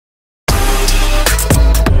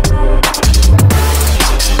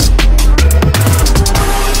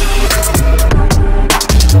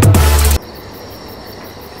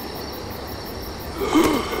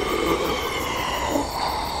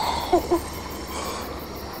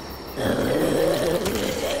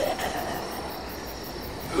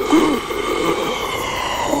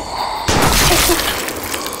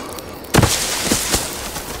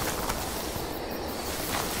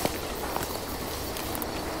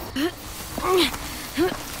I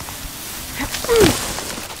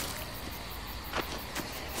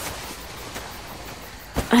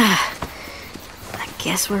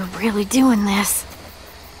guess we're really doing this.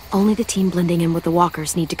 Only the team blending in with the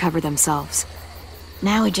walkers need to cover themselves.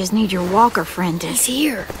 Now we just need your walker friend to... He's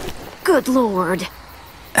here. Good lord.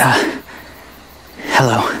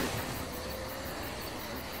 Hello.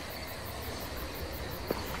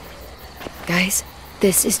 Guys,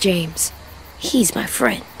 this is James. He's my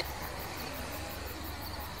friend.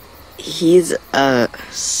 He's,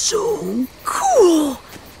 so cool!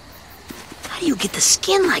 How do you get the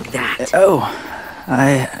skin like that?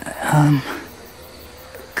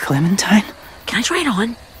 Clementine? Can I try it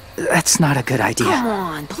on? That's not a good idea. Come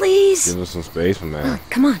on, please! Give him some space, man.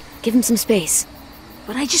 Come on, give him some space.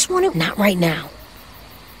 But I just want to... Not right now.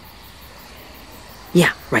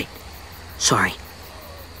 Yeah, right. Sorry.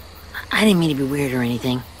 I didn't mean to be weird or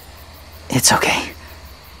anything. It's okay.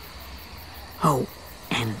 Oh,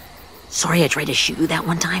 and sorry I tried to shoot you that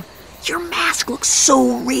one time. Your mask looks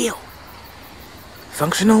so real.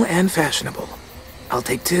 Functional and fashionable. I'll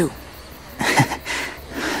take 2.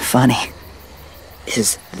 Funny.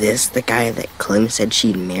 Is this the guy that Clem said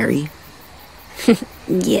she'd marry?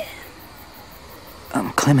 Yeah.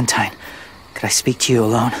 Clementine, could I speak to you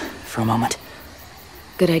alone for a moment?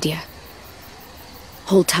 Good idea.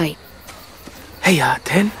 Hold tight. Hey,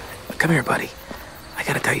 Ten, come here, buddy. I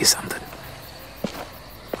gotta tell you something.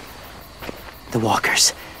 The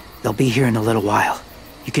walkers. They'll be here in a little while.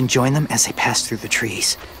 You can join them as they pass through the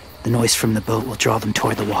trees. The noise from the boat will draw them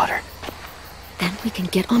toward the water. Then we can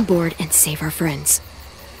get on board and save our friends.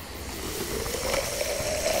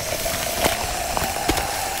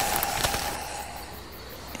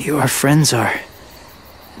 Your friends are...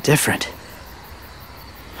 different.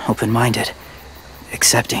 Open-minded.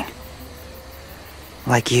 Accepting.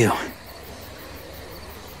 Like you.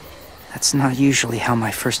 That's not usually how my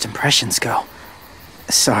first impressions go.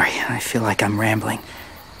 Sorry, I feel like I'm rambling.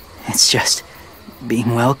 It's just...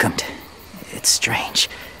 being welcomed. It's strange.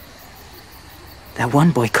 That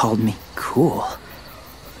one boy called me cool.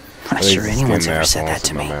 Not sure anyone's ever said that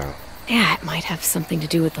to me. Yeah, it might have something to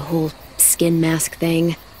do with the whole skin mask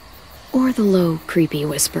thing. Or the low, creepy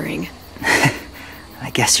whispering.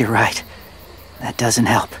 I guess you're right. That doesn't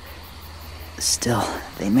help. Still,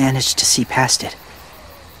 they managed to see past it.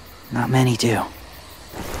 Not many do.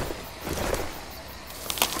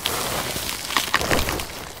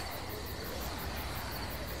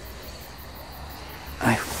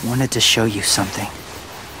 I wanted to show you something.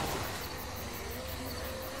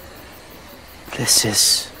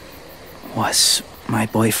 was my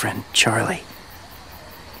boyfriend, Charlie.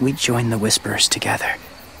 We joined the Whisperers together.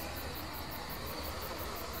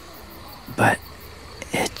 But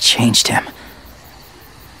it changed him.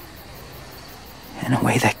 In a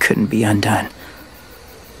way that couldn't be undone.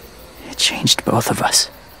 It changed both of us.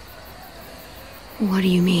 What do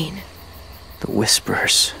you mean? The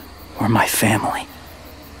Whisperers were my family.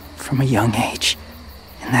 From a young age.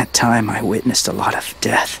 In that time, I witnessed a lot of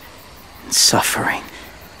death and suffering.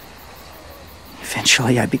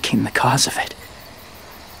 Eventually, I became the cause of it.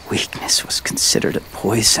 Weakness was considered a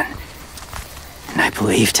poison. And I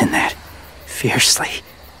believed in that, fiercely.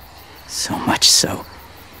 So much so,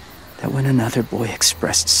 that when another boy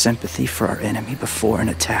expressed sympathy for our enemy before an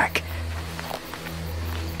attack,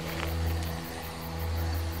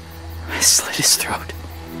 I slit his throat.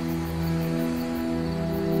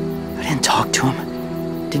 I didn't talk to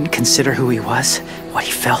him, didn't consider who he was, what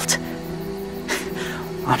he felt.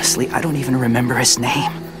 Honestly, I don't even remember his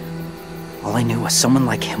name. All I knew was someone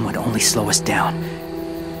like him would only slow us down.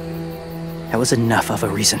 That was enough of a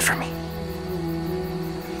reason for me.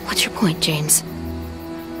 What's your point, James?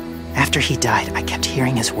 After he died, I kept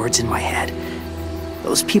hearing his words in my head.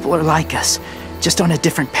 Those people are like us, just on a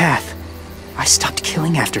different path. I stopped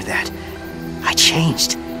killing after that. I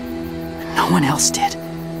changed. No one else did.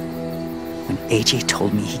 When AJ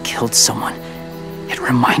told me he killed someone, it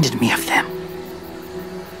reminded me of them.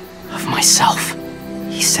 Of myself.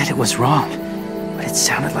 He said it was wrong, but it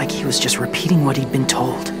sounded like he was just repeating what he'd been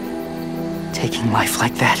told. Taking life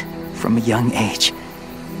like that, from a young age,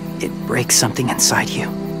 it breaks something inside you.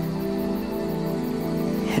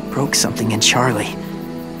 It broke something in Charlie.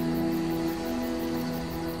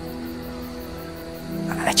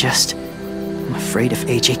 I'm afraid if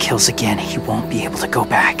AJ kills again, he won't be able to go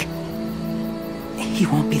back. He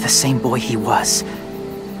won't be the same boy he was.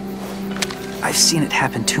 I've seen it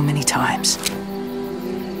happen too many times.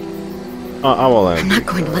 I'm not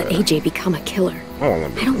going to let AJ become a killer. I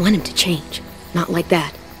don't want him to change. Not like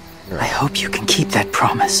that. I hope you can keep that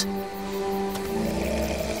promise.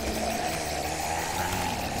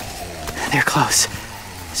 They're close.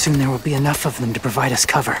 Soon there will be enough of them to provide us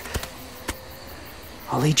cover.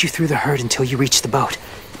 I'll lead you through the herd until you reach the boat.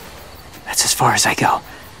 That's as far as I go.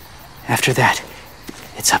 After that,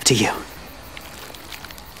 it's up to you.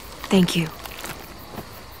 Thank you.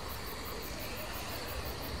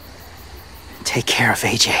 Take care of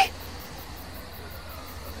AJ.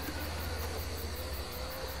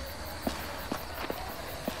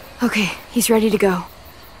 Okay, he's ready to go.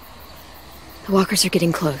 The walkers are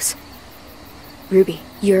getting close. Ruby,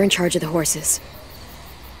 you're in charge of the horses.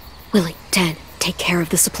 Willie, Ted, take care of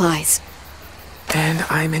the supplies. And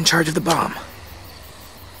I'm in charge of the bomb.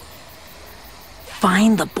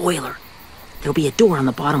 Find the boiler. There'll be a door on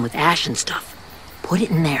the bottom with ash and stuff. Put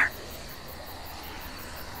it in there.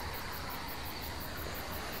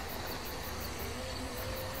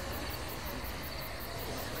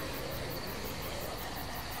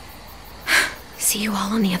 See you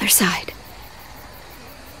all on the other side.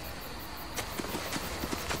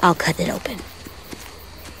 I'll cut it open.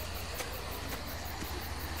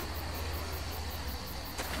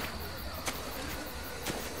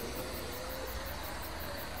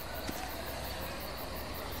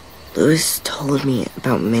 Louis told me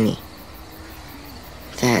about Minnie.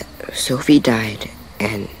 That Sophie died,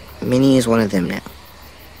 and Minnie is one of them now.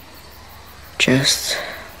 Just,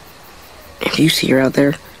 if you see her out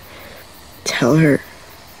there, tell her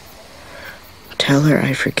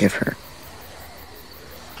I forgive her.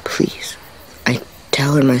 Please. I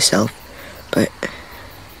tell her myself, but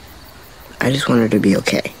I just want her to be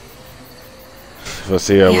okay. If I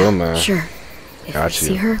see her, I will, man. Sure. If I Got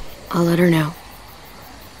see you. her, I'll let her know.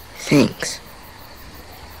 Thanks.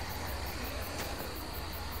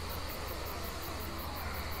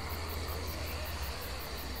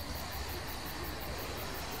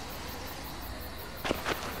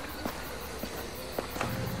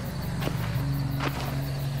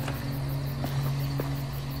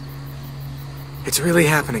 It's really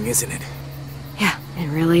happening, isn't it? Yeah, it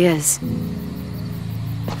really is.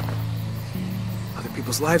 Other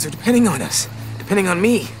people's lives are depending on us. Depending on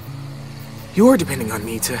me. You're depending on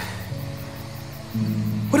me to...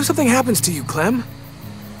 What if something happens to you, Clem?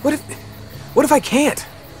 What if I can't?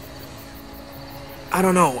 I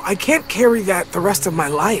don't know. I can't carry that the rest of my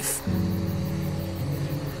life.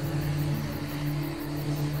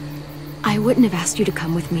 I wouldn't have asked you to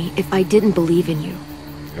come with me if I didn't believe in you.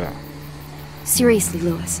 Yeah. Seriously,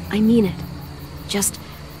 Louis, I mean it. Just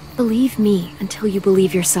believe me until you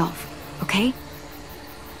believe yourself, okay?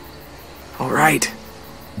 All right.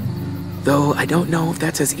 Though I don't know if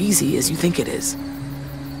that's as easy as you think it is.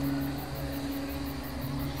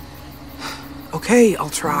 Okay, I'll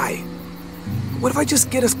try. What if I just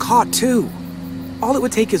get us caught too? All it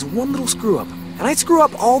would take is one little screw up, and I screw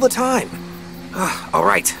up all the time. All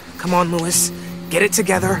right, come on, Louis. Get it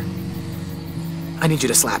together. I need you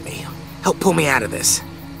to slap me. Help pull me out of this.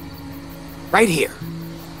 Right here.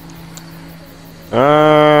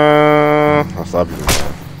 I'll stop you.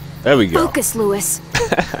 There we go. Focus, Louis.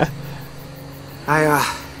 I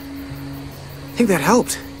think that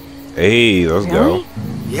helped. Hey, let's Really? go.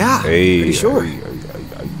 Yeah, Hey, pretty sure. hey.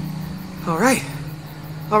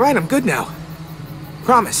 All right, I'm good now.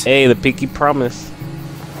 Promise. Hey, the pinky promise.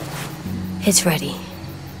 It's ready.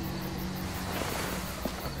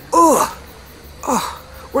 Ugh. Oh,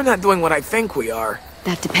 we're not doing what I think we are.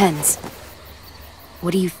 That depends.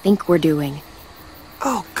 What do you think we're doing?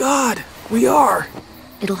 Oh, God, we are.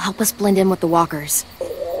 It'll help us blend in with the walkers.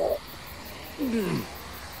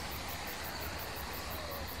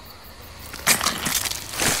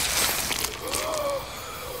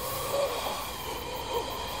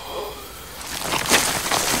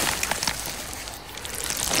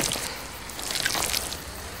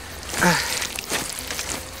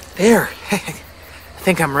 There. I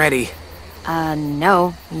think I'm ready.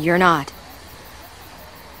 No, you're not.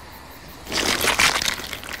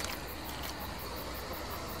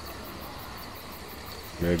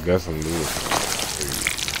 Yeah, got some new.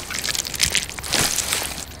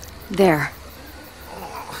 There.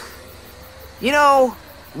 You know,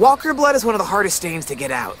 walker blood is one of the hardest stains to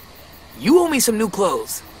get out. You owe me some new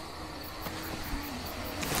clothes.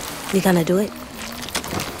 We gonna do it?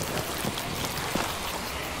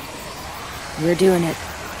 We're doing it.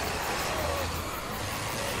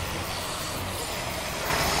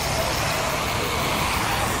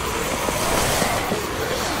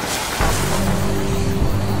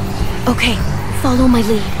 Okay, follow my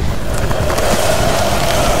lead.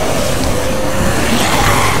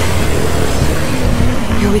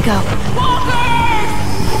 Here we go.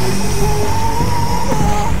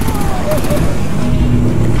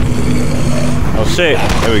 Oh shit!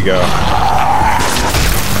 There we go.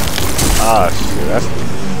 Oh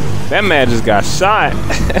shit, that man just got shot.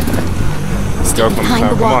 Stay behind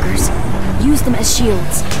the walkers. Use them as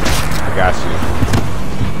shields. I got you.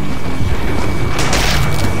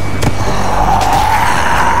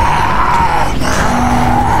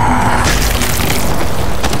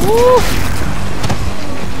 Woo.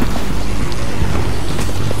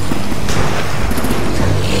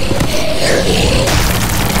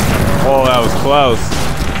 Oh, that was close.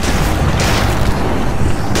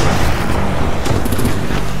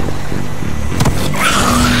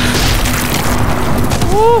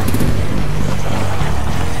 Woo.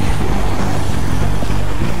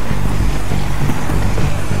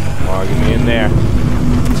 Come on, get me in there.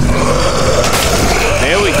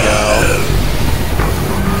 There we go.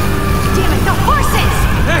 Damn it, the horses!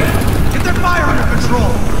 Hey, get their fire under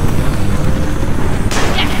control!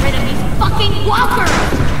 Get rid of these fucking walkers!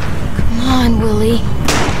 Come on, Willie.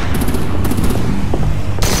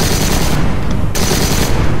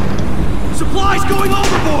 Supplies going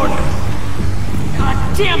overboard! God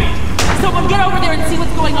damn it! Someone get over there and see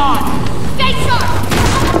what's going on! Stay sharp!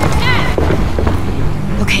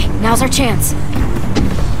 Okay, now's our chance.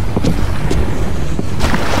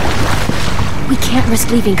 We can't risk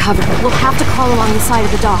leaving cover. We'll have to crawl along the side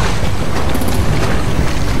of the dock.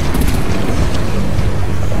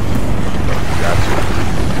 Gotcha.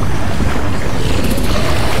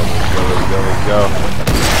 Let's go.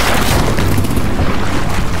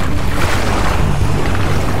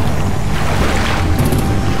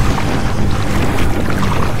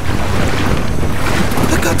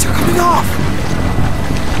 The guts are coming off!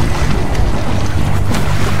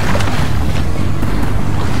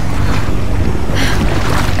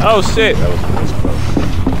 Oh shit! That was close.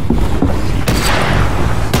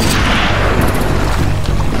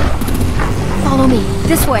 Follow me.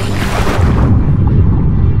 This way.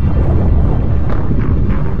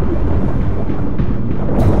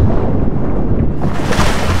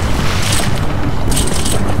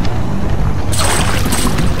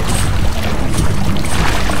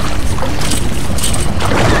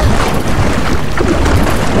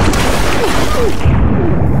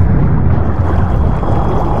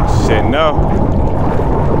 Shit, no.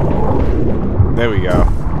 There we go.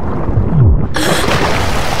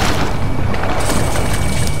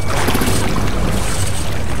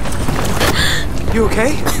 You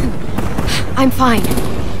okay? I'm fine.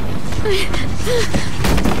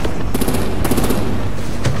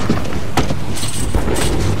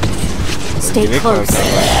 Stay close.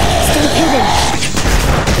 Stay hidden.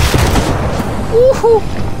 Woohoo!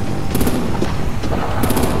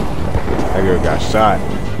 That girl got shot.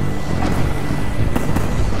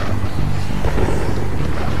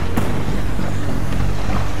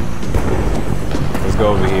 Let's go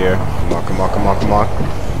over here. Come on, come on, come on, come on.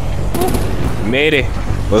 Made it.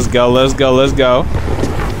 Let's go, let's go, let's go.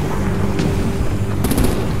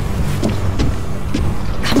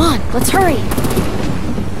 Come on, let's hurry.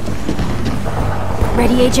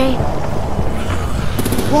 Ready, AJ?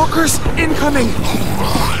 Walkers incoming!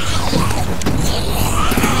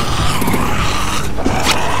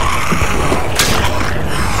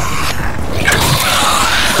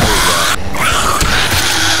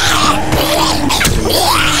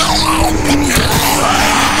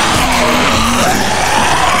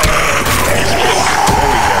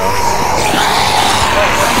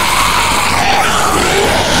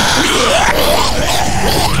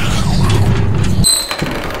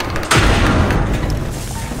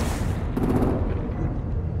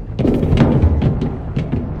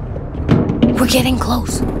 We're getting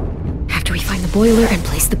close. After we find the boiler and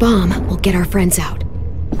place the bomb, we'll get our friends out.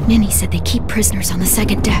 Minnie said they keep prisoners on the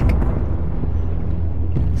second deck.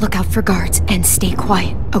 Look out for guards and stay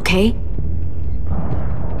quiet, okay?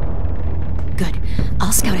 Good.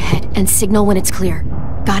 I'll scout ahead and signal when it's clear.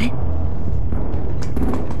 Got it?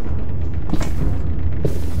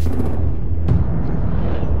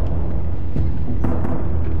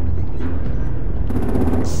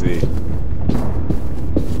 Let's see.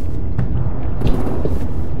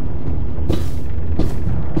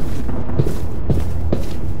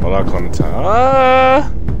 Hold on, Clementine.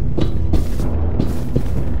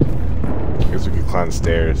 Guess we can climb the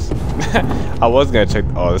stairs. I was gonna check.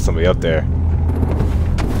 Oh, there's somebody up there.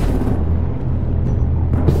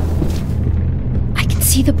 I can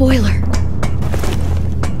see the boiler.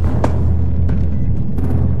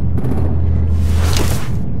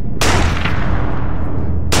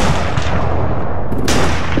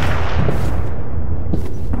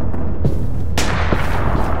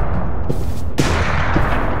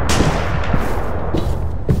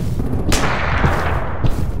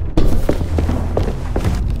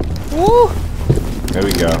 There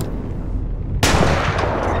we go.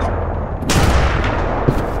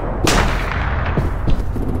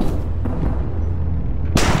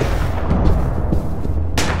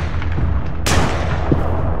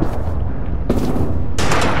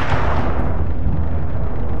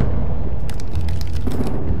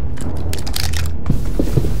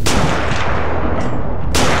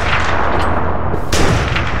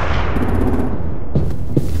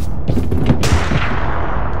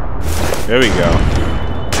 There we go.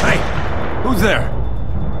 Hey, who's there?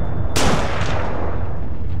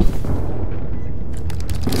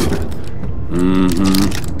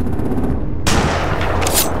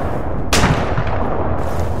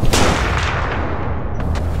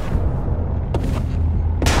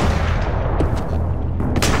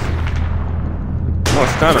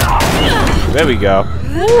 Stun him. There we go.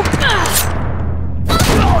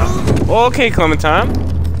 Okay, Clementine.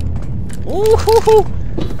 Ooh, hoo, hoo.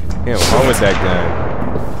 Yeah, what's wrong with that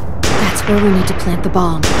gun? That's where we need to plant the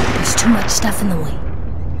bomb. There's too much stuff in the way.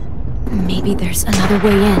 Maybe there's another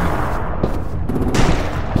way in.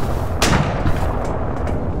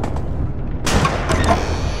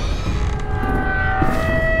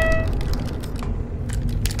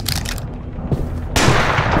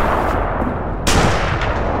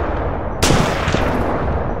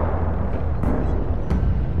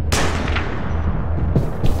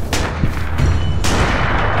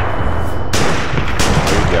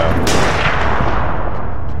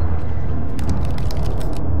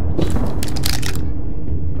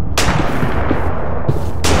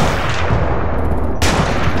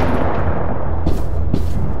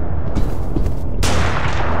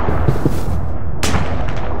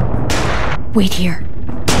 Wait here.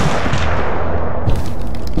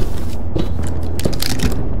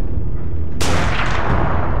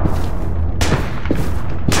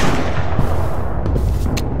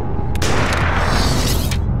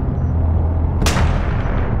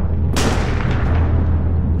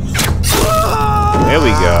 There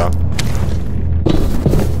we go.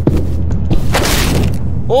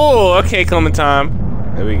 Oh, okay, Clementine.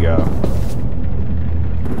 There we go.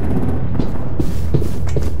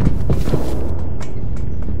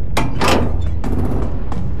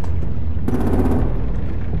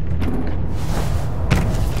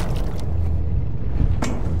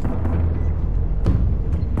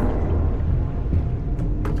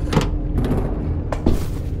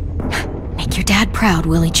 Make your dad proud,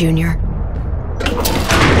 Willie Jr.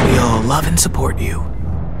 We all love and support you.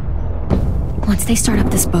 Once they start up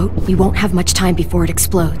this boat, we won't have much time before it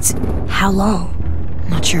explodes. How long?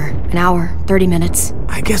 Not sure. An hour, 30 minutes.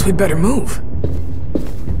 I guess we'd better move.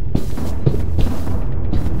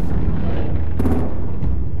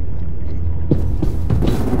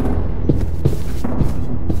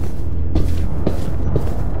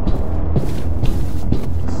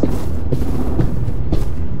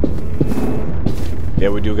 Yeah,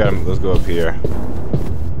 we do got him. Let's go up here.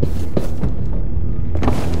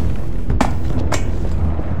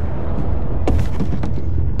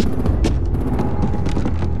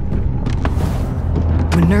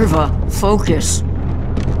 Minerva, focus.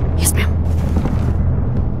 Yes, ma'am.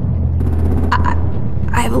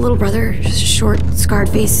 I have a little brother, short, scarred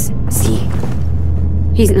face.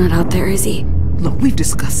 He's not out there, is he? Look, we've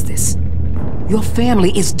discussed this. Your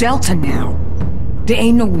family is Delta now. There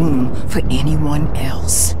ain't no room for anyone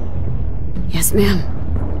else. Yes, ma'am.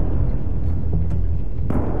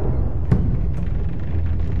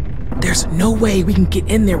 There's no way we can get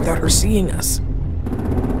in there without her seeing us.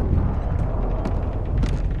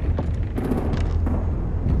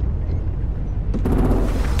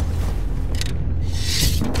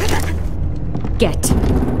 Get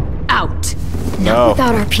out. No. Not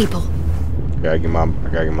without our people. I gotta get my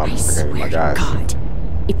I guys. God,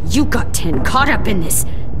 if you got 10 caught up in this,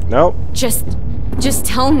 Nope. just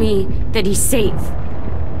tell me that he's safe.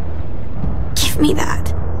 Give me that.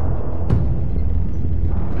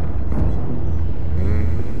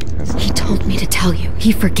 He told me to tell you.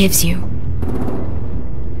 He forgives you.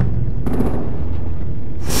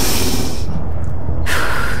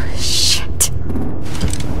 Shit.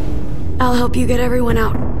 I'll help you get everyone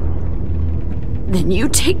out. Then you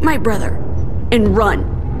take my brother and run.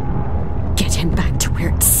 Get him back to where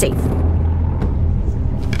it's safe.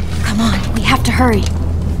 Come on, we have to hurry.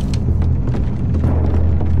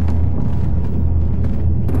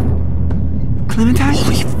 Clementine?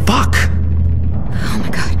 Holy fuck! Oh my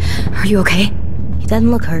god, are you okay? He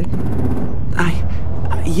doesn't look hurt.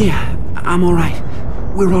 Yeah, I'm alright.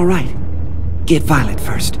 We're alright. Get Violet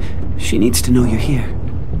first. She needs to know you're here.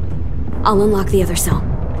 I'll unlock the other cell.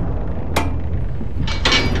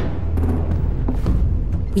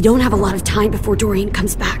 We don't have a lot of time before Dorian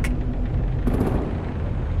comes back.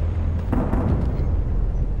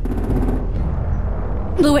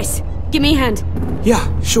 Lewis, give me a hand. Yeah,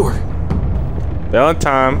 sure.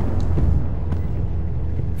 Valentine.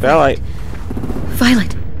 Violet.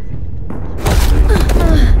 Violet.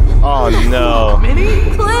 Oh no.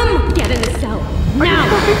 Clem! Get in the cell. Now!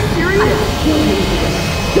 Are you serious? I'll kill you.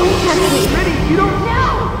 Don't touch me. Minnie, you don't...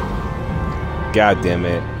 God damn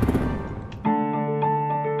it.